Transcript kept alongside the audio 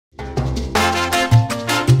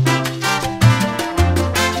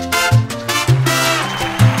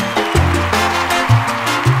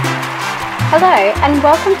Hello and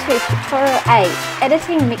welcome to Tutorial 8,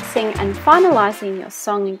 Editing, Mixing and Finalising Your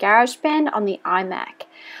Song in GarageBand on the iMac.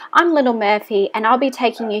 I'm Little Murphy and I'll be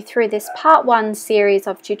taking you through this Part 1 series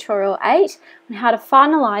of Tutorial 8 on how to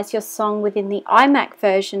finalise your song within the iMac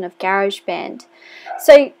version of GarageBand.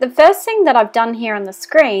 So the first thing that I've done here on the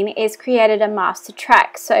screen is created a master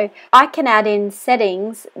track, so I can add in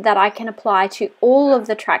settings that I can apply to all of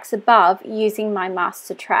the tracks above using my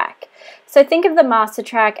master track. So think of the master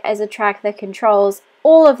track as a track that controls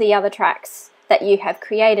all of the other tracks that you have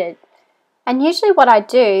created. And usually what I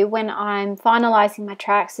do when I'm finalising my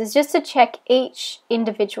tracks is just to check each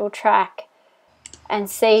individual track and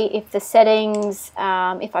see if the settings,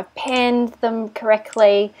 if I've panned them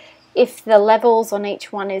correctly, if the levels on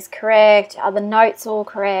each one is correct, are the notes all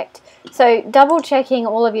correct. So double checking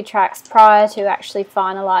all of your tracks prior to actually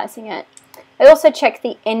finalising it. I also check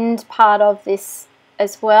the end part of this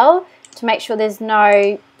as well to make sure there's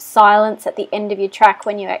no silence at the end of your track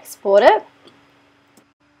when you export it.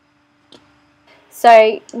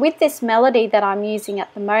 So with this melody that I'm using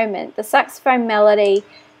at the moment, the saxophone melody,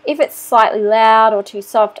 if it's slightly loud or too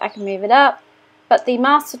soft, I can move it up, but the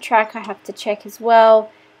master track I have to check as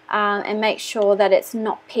well and make sure that it's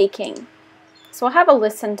not peaking. So I'll have a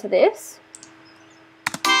listen to this.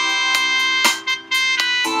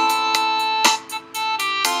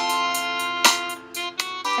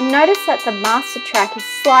 And notice that the master track is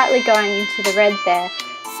slightly going into the red there.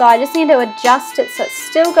 So I just need to adjust it so it's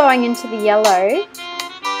still going into the yellow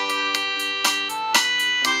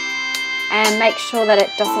and make sure that it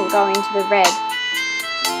doesn't go into the red.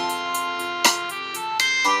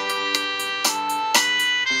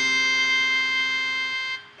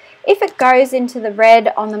 If it goes into the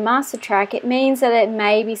red on the master track, it means that it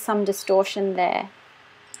may be some distortion there.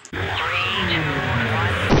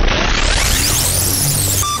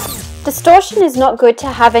 Distortion is not good to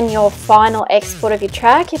have in your final export of your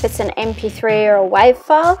track if it's an MP3 or a WAV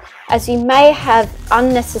file, as you may have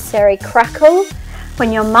unnecessary crackle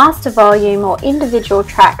when your master volume or individual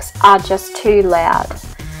tracks are just too loud.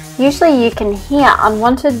 Usually you can hear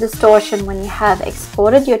unwanted distortion when you have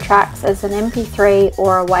exported your tracks as an MP3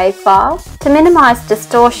 or a WAV file. To minimize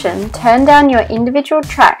distortion, turn down your individual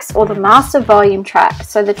tracks or the master volume track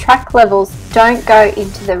so the track levels don't go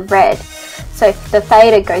into the red. So if the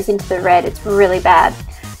fader goes into the red, it's really bad.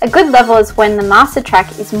 A good level is when the master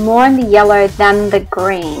track is more in the yellow than the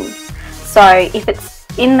green. So if it's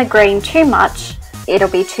in the green too much, it'll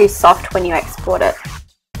be too soft when you export it.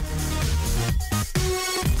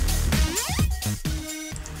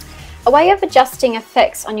 A way of adjusting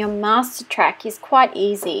effects on your master track is quite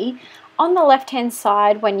easy. On the left hand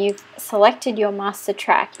side, when you've selected your master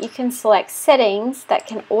track, you can select settings that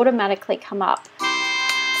can automatically come up.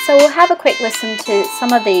 So we'll have a quick listen to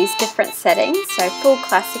some of these different settings. So full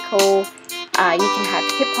classical, you can have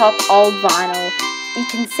hip hop, old vinyl. You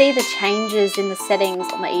can see the changes in the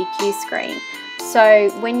settings on the EQ screen. So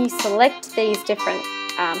when you select these different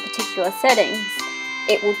particular settings,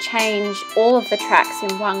 it will change all of the tracks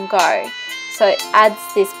in one go. So it adds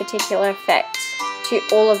this particular effect to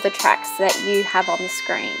all of the tracks that you have on the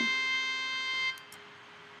screen.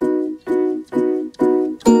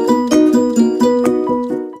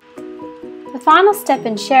 The final step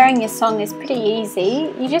in sharing your song is pretty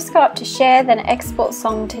easy. You just go up to Share, then Export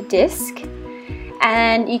Song to Disk,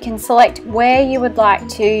 and you can select where you would like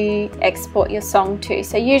to export your song to.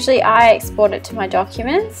 So usually I export it to my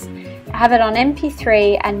documents. I have it on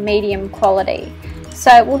MP3 and medium quality.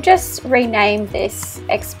 So we'll just rename this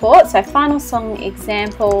export. So Final Song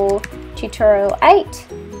Example Tutorial 8.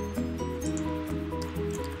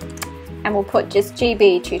 And we'll put just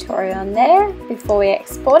GB tutorial on there before we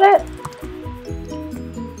export it.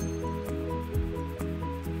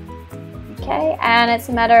 Okay, and it's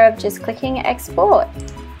a matter of just clicking export.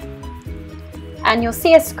 And you'll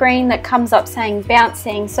see a screen that comes up saying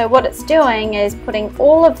bouncing. So what it's doing is putting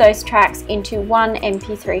all of those tracks into one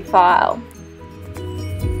MP3 file.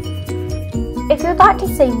 If you'd like to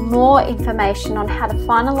see more information on how to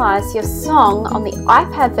finalise your song on the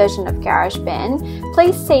iPad version of GarageBand,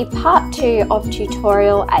 please see Part 2 of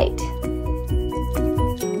Tutorial 8.